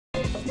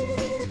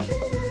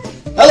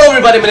Hello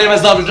everybody, my name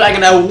is Double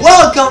Dragon and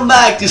welcome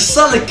back to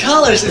Sonic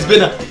Colors. It's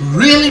been a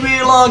really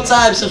long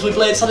time since we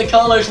played Sonic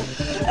Colors,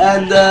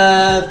 and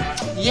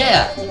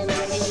yeah.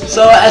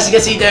 So as you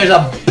can see, there's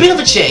a bit of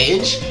a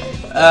change.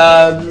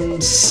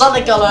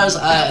 Sonic Colors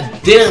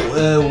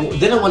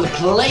didn't want to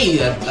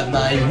play at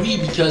my Wii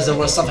because there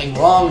was something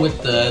wrong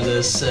with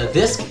this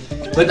disc.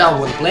 But now I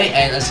want to play,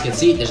 and as you can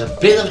see, there's a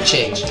bit of a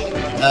change.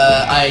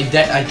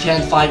 I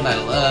can't find my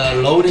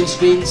loading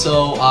screen,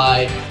 so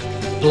I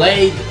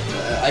played.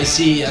 I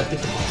see. I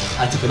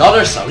took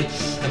another. Sorry,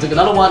 I took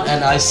another one,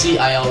 and I see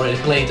I already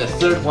played the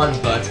third one.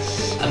 But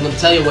I'm gonna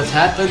tell you what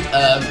happened.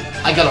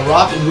 I got a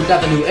rocket. We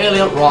got the new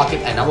alien rocket,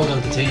 and now we're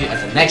gonna continue at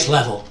the next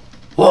level.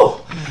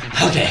 Whoa!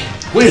 Okay,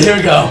 here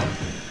we go.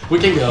 We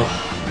can go.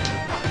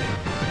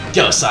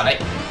 Go, Sonic.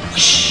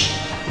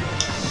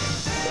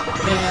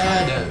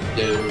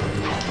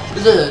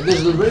 This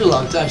is a really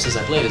long time since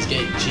I played this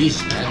game.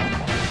 Jeez,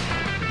 man.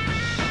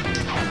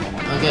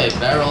 Okay,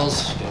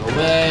 barrels, go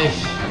away.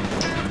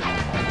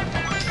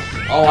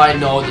 Oh, I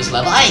know this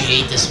level. I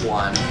hate this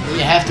one. You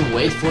have to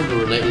wait for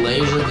the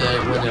laser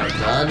when they're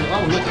done.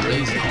 Oh, look, a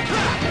laser.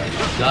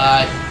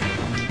 Die.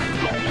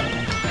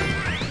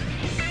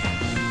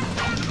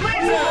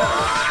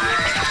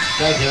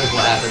 Okay, here's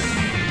what happened.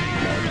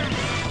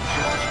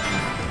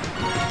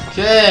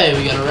 Okay,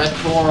 we got a red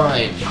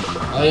coin.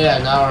 Oh yeah,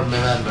 now I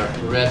remember.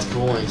 Red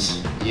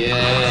coins.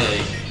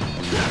 Yay.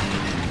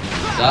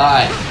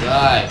 Die.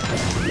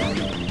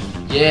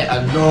 Yeah, I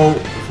know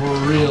for a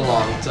real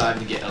long time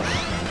to get up.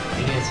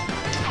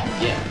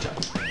 Yeah, jump.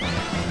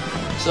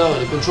 So,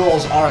 the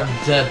controls aren't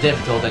that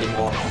difficult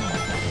anymore.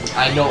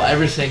 I know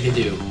everything to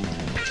do.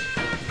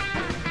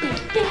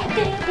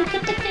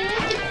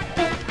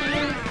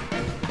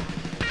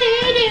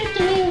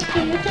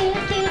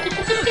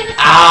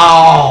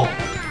 Ow!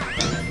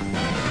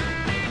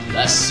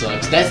 That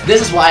sucks.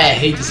 This is why I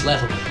hate this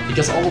level,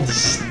 because all of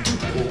these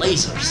stupid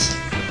lasers.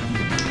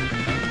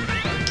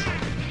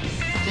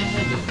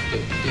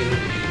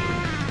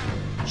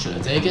 Should I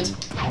take it?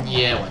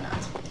 Yeah, why not?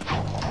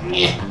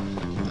 Yeah.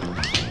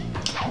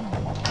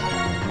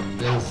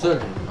 Then the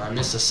third one, I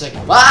missed a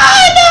second.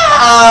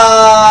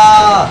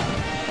 Ah,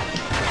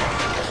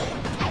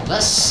 no!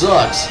 That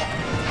sucks.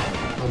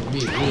 It'll be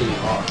really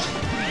hard.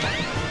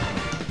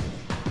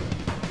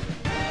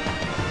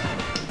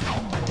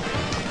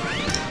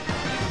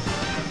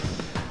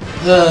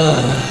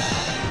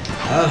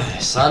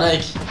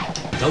 Sonic,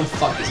 don't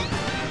fuck this up.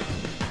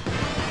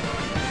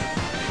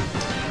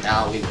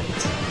 Now we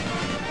wait.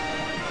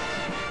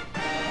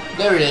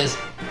 There it is.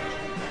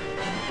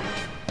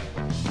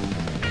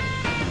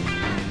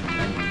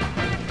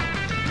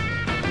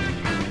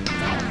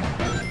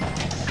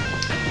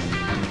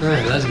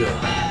 Alright, let's go.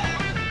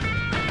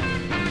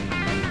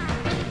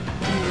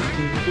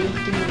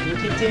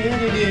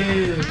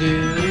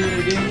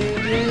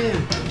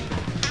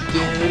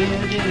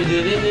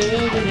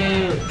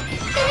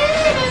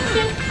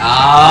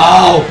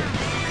 Ow!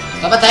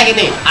 Stop attacking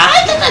me!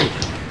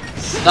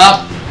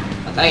 Stop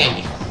attacking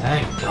me!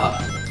 Thank God.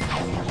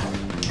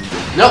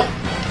 Nope!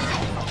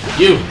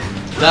 You!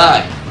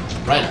 Die!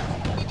 Right now.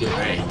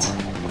 Great.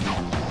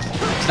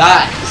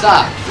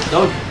 Stop!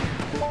 Don't!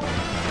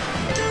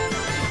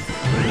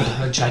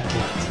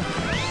 Checkpoint.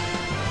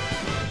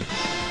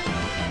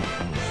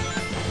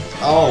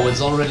 Oh, it's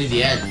already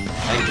the end.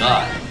 Thank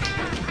God.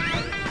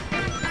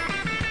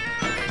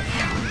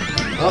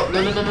 Oh,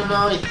 no.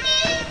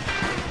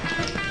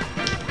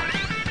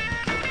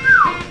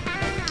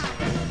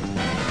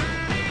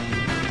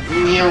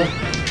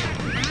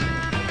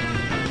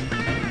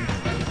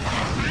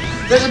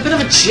 There's a bit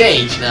of a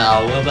change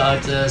now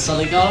about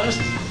Sonic Colors.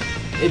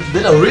 It's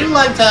been a really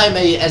long time,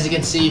 as you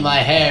can see, my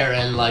hair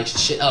and like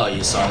shit. Oh,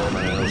 you saw it in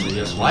my earlier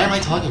videos. Why am I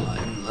talking about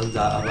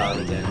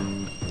it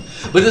then?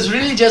 But it's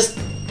really just,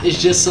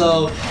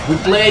 so we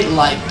played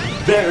like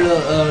very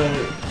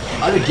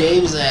other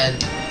games, and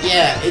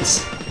yeah,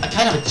 it's a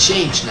kind of a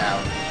change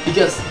now,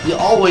 because you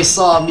always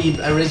saw me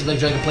and Rage Black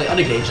Dragon play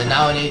other games, and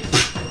now I need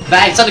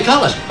back Sonic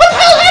Colors. What the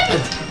hell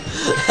happened?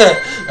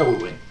 And we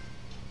win.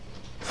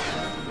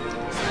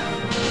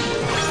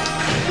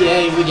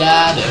 Yay, we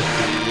got it.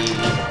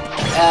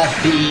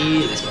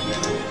 Let's go.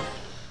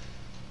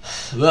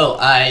 Well,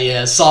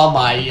 I saw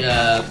my.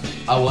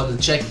 I wanted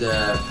to check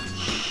the.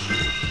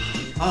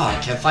 Oh, I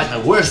can't find my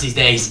words these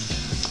days.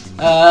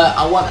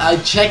 I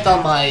checked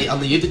on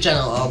the YouTube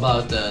channel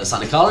about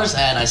Sonic Colors,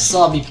 and I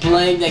saw me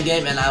playing that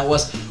game, and I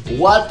was,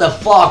 what the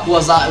fuck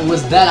was that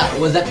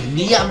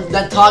me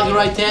that target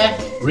right there?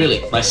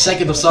 Really, my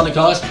second of Sonic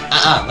Colors?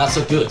 Not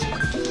so good.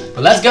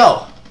 But let's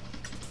go.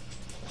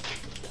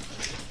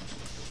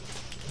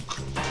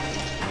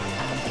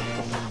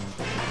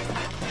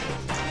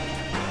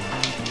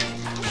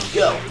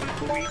 Go.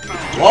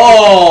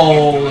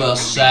 Whoa, a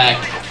sec.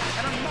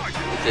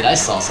 Did I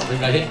saw something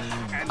right here?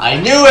 I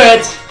knew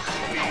it!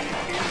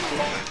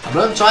 I'm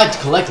gonna try to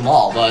collect them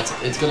all, but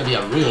it's gonna be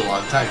a really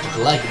long time to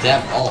collect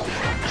them all.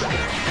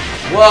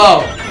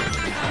 Whoa!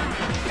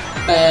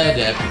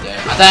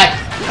 Attack!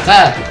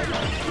 Attack!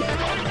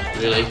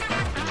 Really?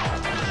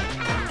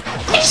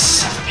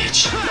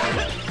 punch!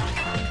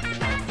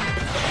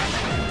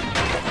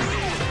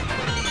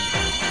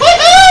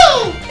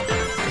 Woohoo!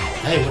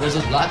 Hey, what is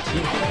this black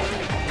team?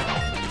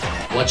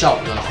 Watch out,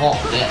 we're gonna fall.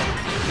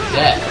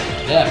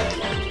 There.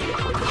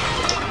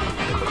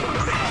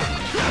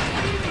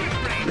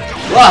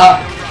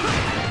 Wow!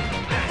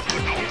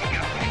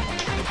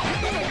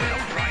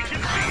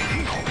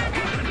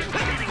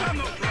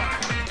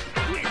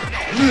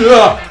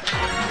 Yeah.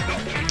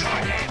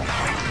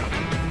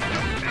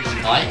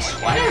 Spikes?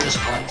 Why are there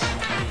spikes?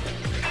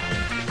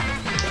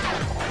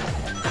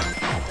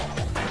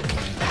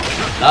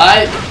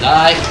 Die.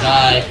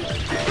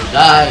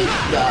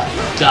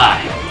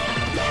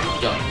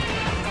 Go.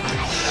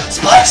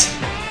 Spikes!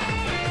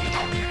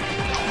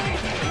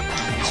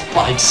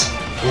 Spikes.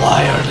 Why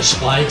are there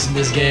spikes in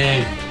this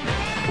game?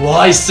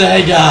 Why,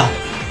 Sega?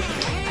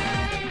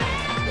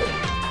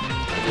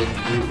 I didn't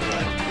do it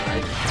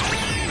right.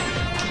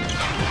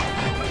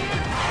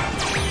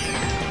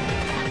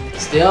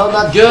 Still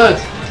not good.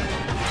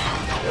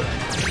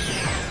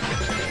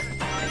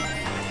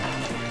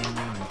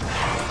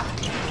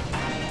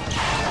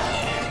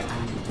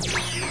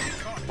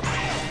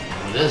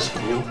 Oh, this is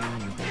cool.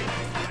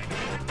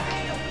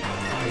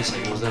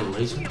 Was that a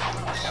laser?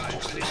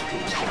 Just laser.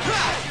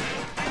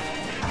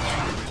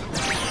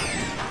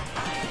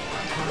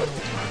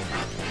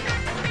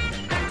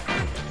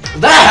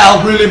 That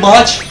helped really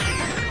much.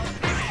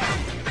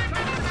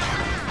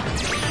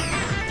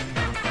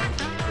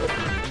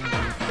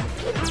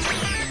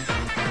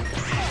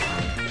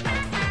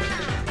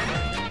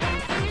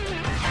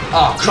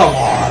 Oh, come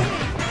on.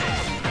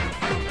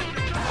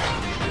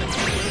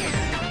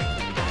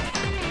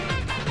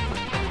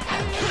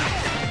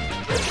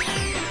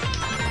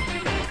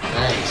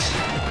 Nice.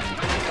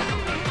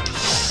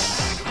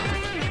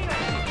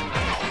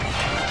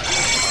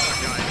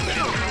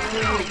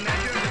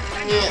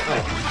 Yeah.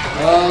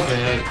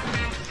 Okay.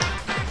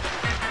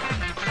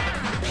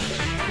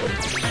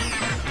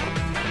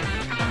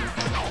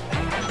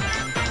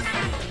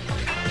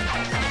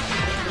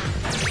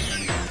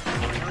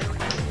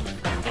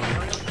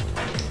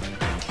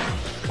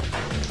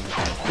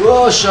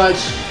 Oh, shite.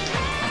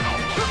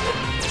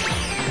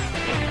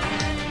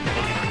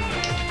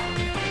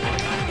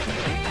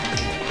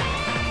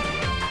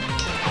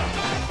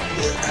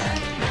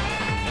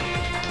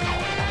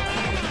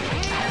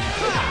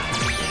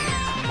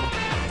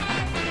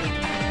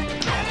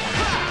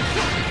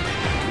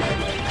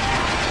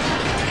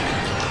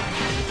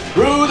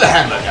 Through the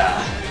hamburger.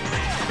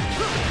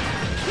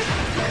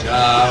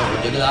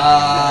 We're gonna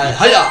die.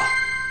 Hiya!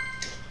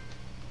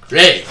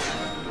 Great.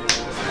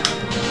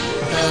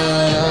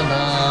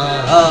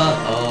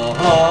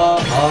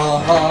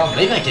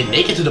 Maybe I can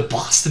make it to the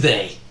boss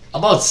today.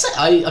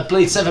 I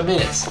played 7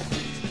 minutes.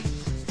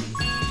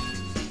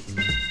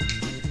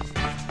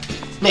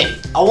 Maybe.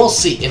 I will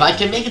see if I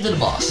can make it to the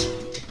boss.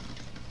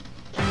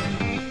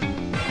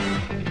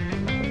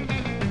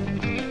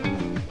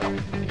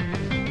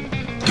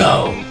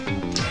 Go!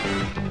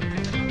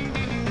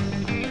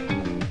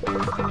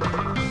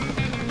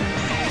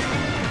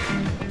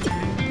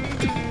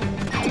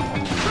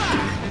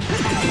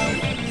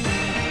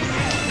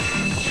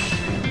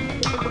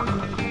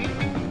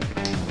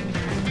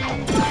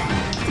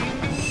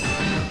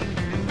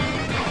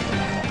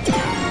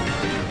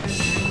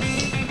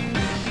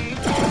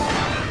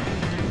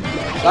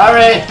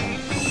 Sorry!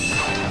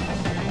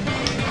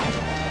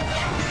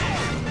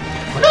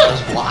 What are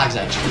those blocks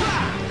actually?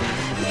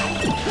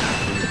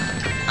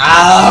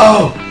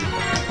 Ow!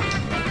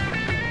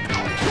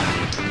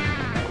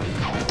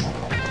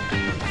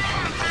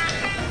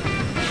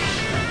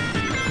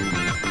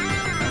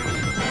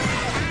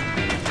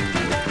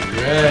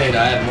 Great, I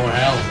have more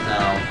health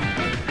now.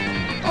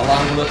 How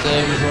long will it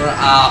take before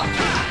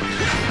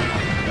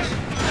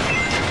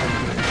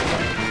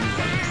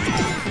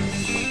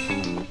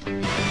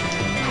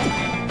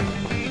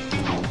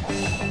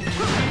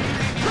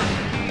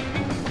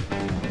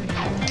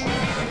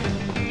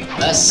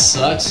That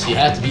sucks. You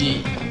have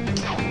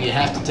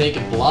to take a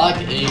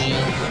black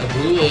alien, a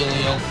blue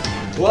alien.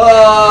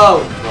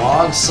 Whoa!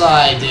 Wrong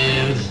side,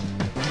 dude.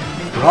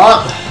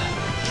 Wrong.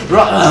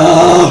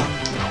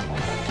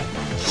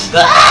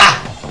 Ah!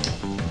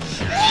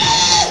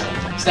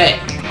 Stay.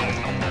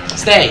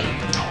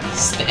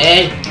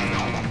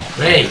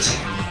 Great.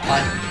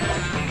 What?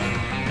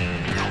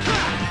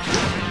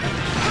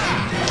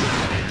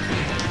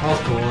 Of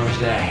course,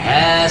 there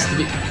has to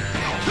be.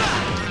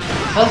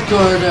 Of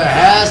course, there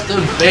has to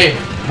be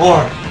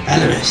more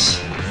enemies.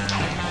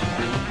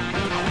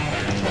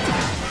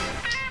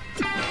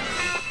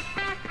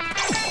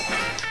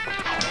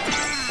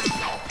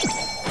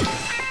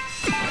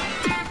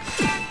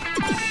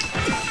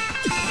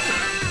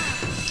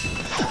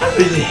 I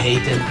really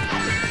hate him.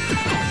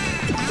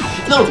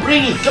 No,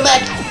 Ringy, come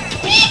back!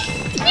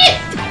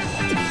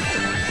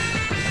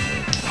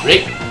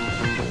 Rick!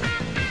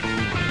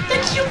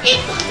 That's you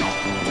people!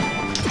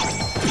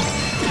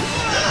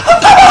 Oh,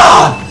 come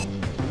on!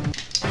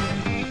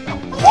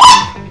 What?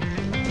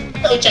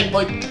 No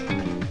checkpoint.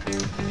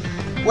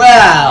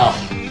 Well,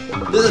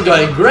 This is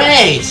going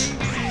great!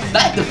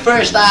 Back the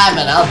first time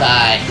and I'll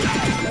die.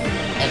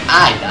 And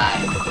I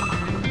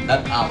die.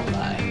 Not I'll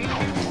die.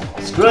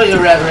 Screw you,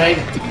 Reverie.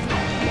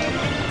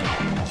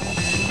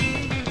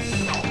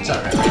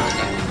 Sorry, Reverie.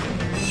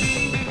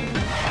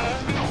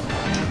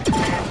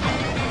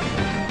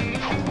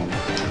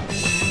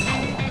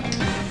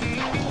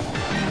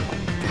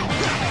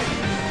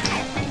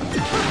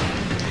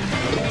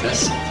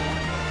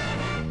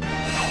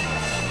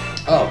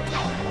 Oh,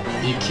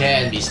 you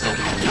can be stuck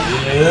in the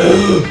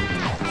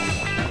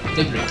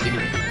Take ring, take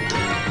ring.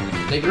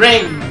 Take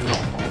ring! No.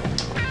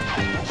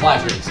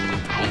 5 rings.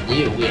 With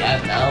you, we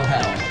have no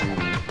help.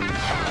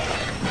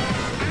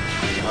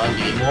 Come on,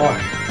 give me more.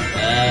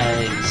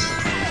 Thanks.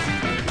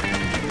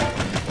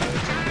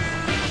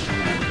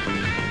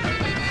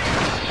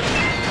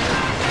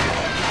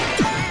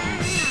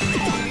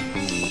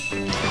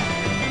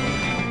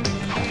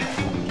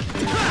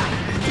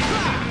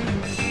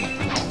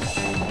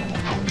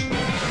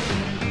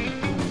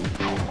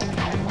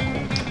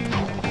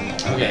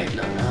 Okay,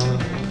 no.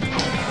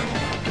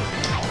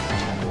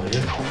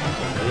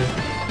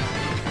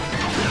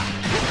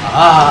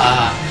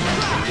 Ah!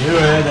 I knew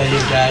it that you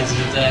guys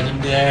were standing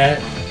there.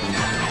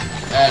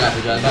 And I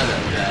forgot about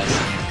them guys.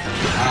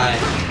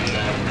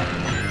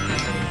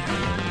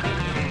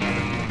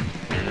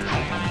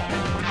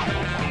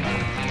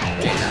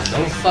 Okay, now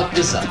don't fuck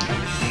this up.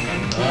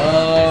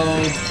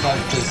 Don't fuck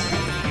this up.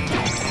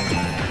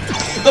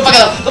 Don't fuck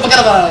it up! Don't fuck it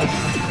up!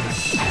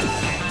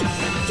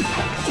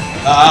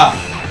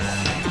 Ah!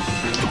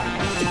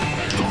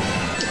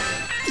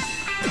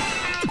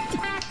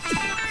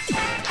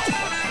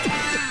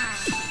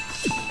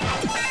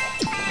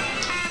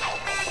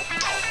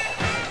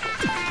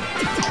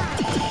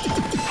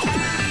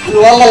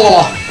 La la la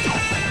la.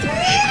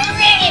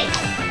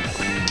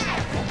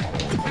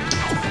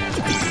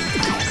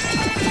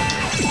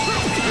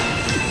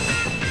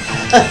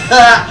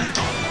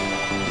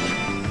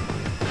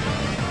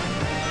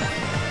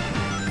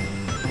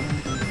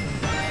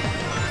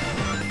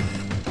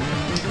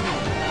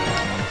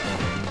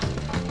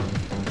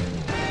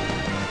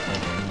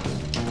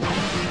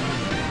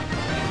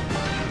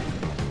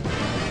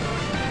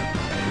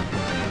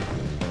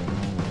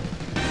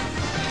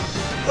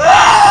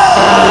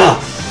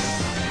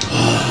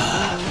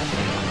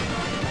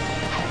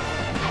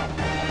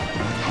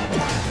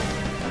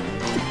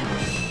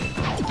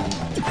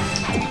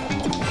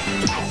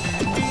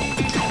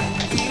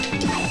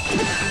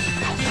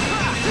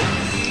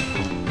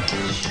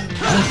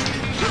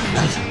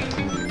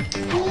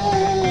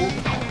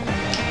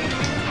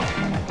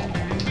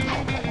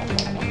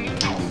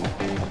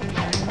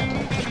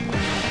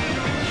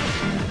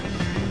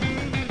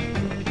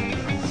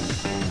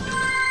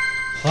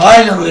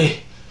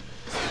 Finally!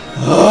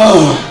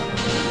 Oh.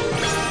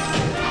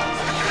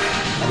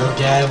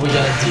 Okay, we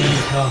got a D.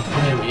 Oh,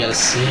 wait, we got a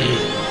C.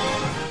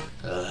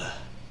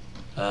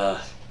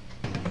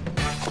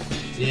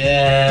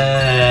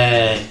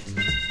 Yay!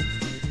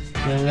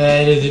 We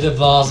made it to the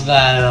boss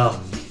battle.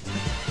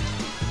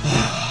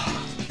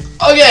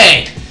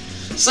 Okay,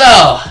 so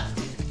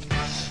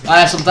I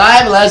have some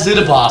time. Let's do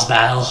the boss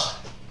battle.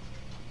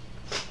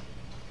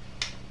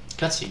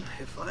 Cutscene.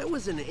 If I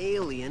was an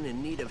alien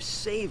in need of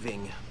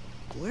saving,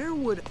 where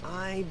would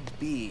I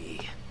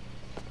be?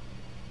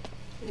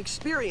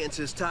 Experience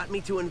has taught me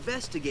to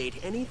investigate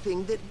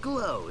anything that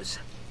glows.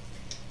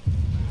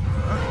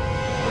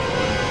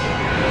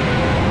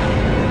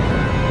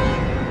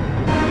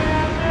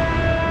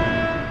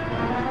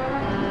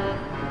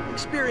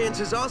 Experience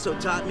has also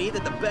taught me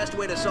that the best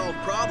way to solve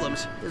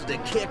problems is to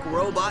kick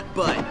robot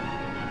butt.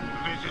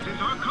 Visitors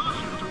are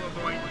cautioned to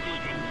avoid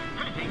eating,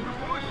 petting,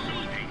 or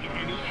seizing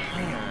any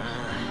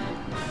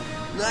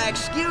aliens.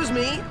 Excuse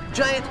me,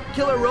 giant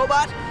killer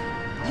robot?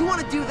 You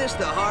want to do this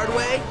the hard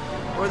way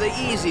or the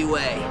easy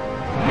way?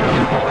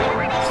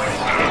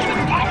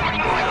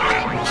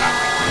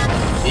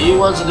 He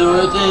wants to do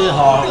it the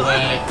hard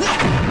way.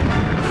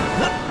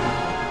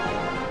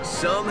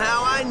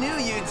 Somehow I knew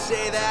you'd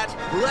say that.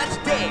 Let's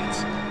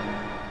dance.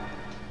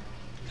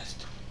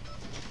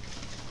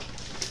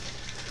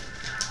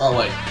 Oh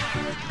wait.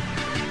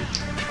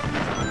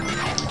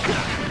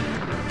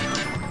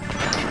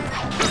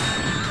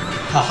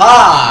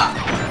 Haha!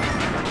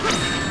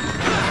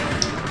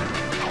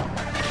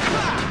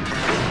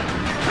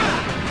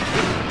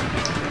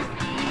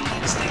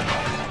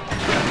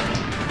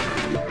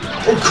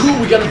 Oh cool,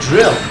 we got a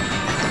drill.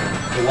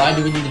 But why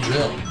do we need a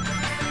drill?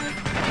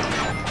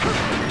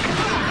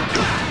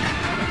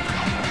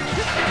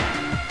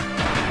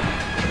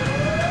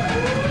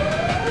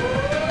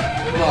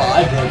 Oh,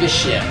 I broke his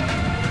ship.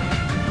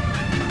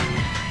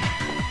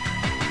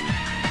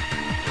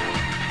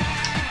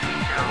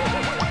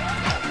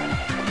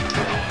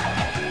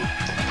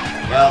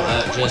 Well,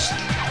 just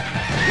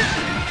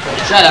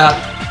shut up.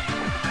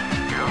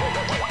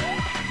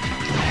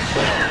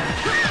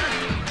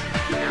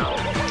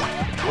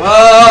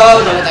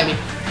 Whoa! Don't attack me.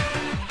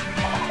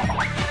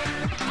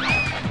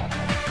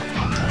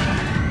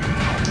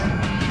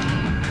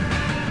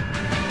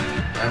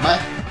 Where am I?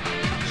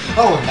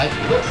 Oh, like,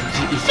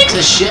 you fix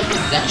the ship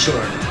in that short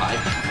of time.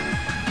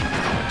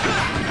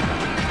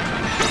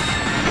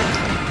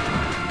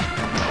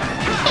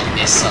 I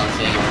missed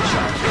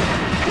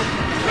something.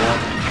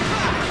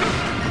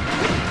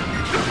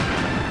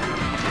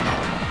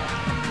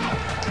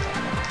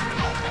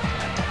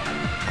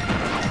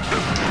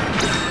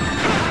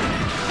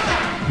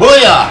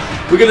 Booyah!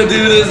 We're gonna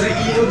do this.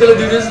 We're gonna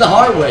do this the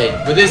hard way,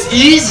 but it's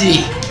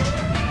easy.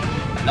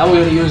 Now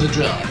we're gonna use a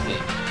drill, I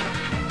think.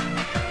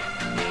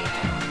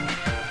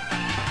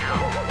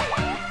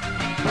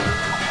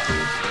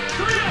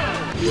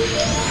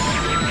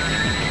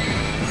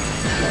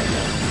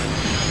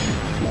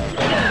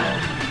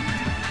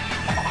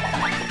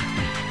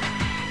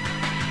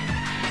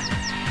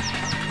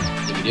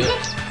 Did we do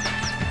it?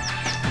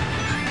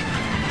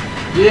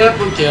 Yep,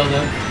 we killed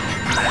him.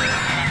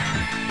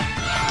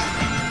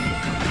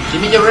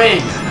 Give me your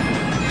ring!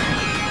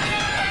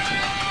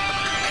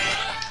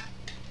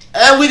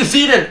 And we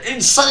defeated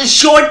in such a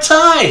short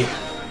time!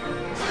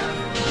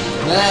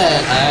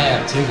 Man, I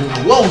am too good.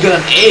 Whoa, we got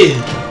an A!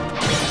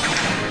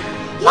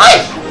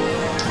 Life!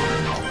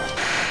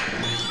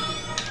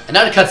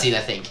 Another cutscene,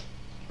 I think.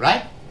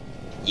 Right?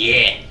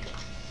 Yeah!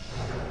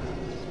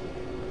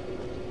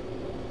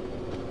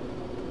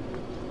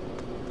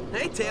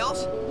 Hey,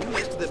 Tails, you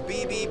missed the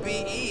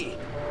BBBE.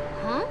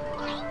 Huh?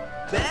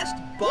 Best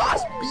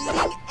boss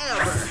beating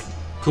ever.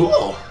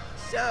 Cool!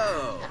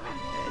 So,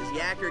 has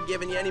Yacker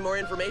given you any more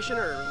information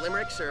or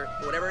limericks or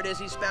whatever it is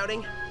he's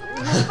spouting?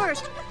 Well,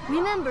 first,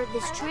 remember,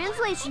 this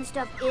translation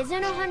stuff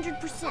isn't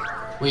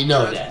 100%. We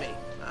know Trust that. me,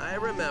 I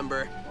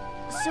remember.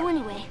 So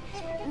anyway,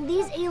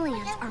 these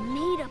aliens are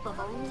made up of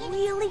a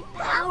really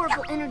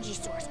powerful energy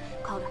source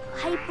called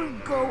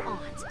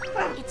hyper-go-ons.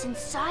 It's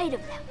inside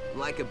of them.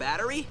 Like a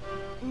battery?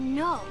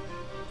 No.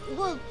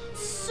 Well,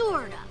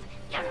 sort of.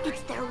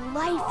 It's their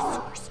life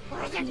source.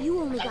 And you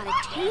only got a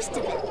taste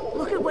of it.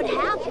 Look at what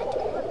happened.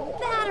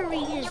 Battery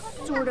is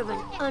sort of an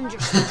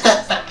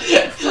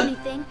understatement. Funny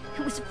thing,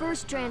 it was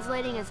first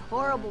translating as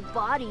horrible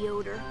body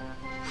odor.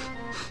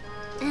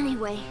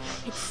 Anyway,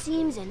 it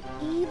seems an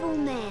evil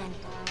man,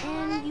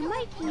 and you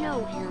might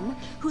know him,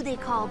 who they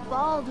call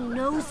Baldy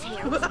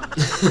Nosehair.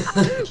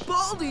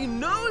 Baldy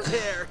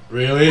Nosehair!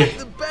 Really?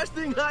 That's the best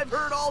thing I've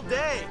heard all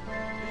day.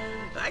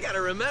 I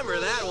gotta remember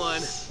that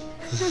one.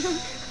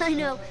 I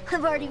know,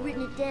 I've already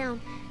written it down.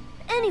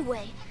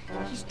 Anyway,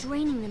 he's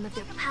draining them of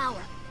their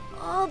power,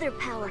 all their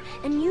power,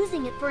 and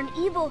using it for an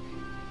evil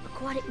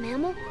aquatic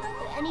mammal?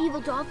 An evil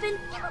dolphin?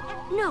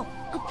 No,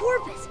 a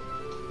porpoise.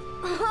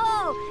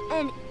 Oh,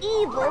 an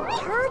evil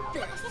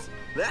purpose.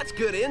 That's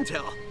good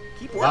intel.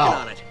 Keep working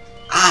Wow. on it.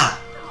 Ah!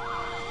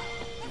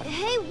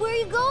 Hey, where are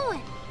you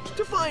going?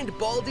 To find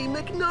Baldy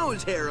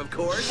McNosehair, of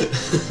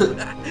course.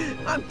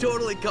 I'm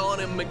totally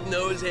calling him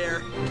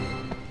McNosehair.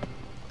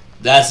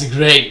 That's a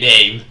great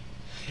name.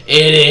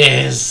 It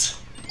is.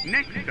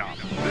 Next up,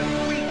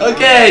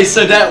 Okay,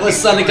 so that was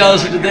Sonic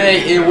Colors for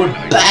today, and we're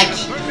back.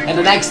 And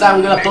the next time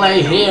we're gonna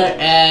play here,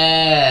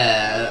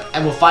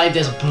 and we'll find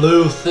this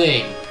blue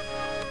thing,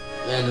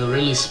 and a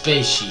really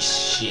spacey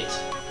shit.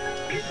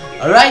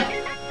 All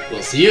right,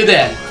 we'll see you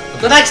then.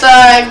 Until next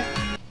time.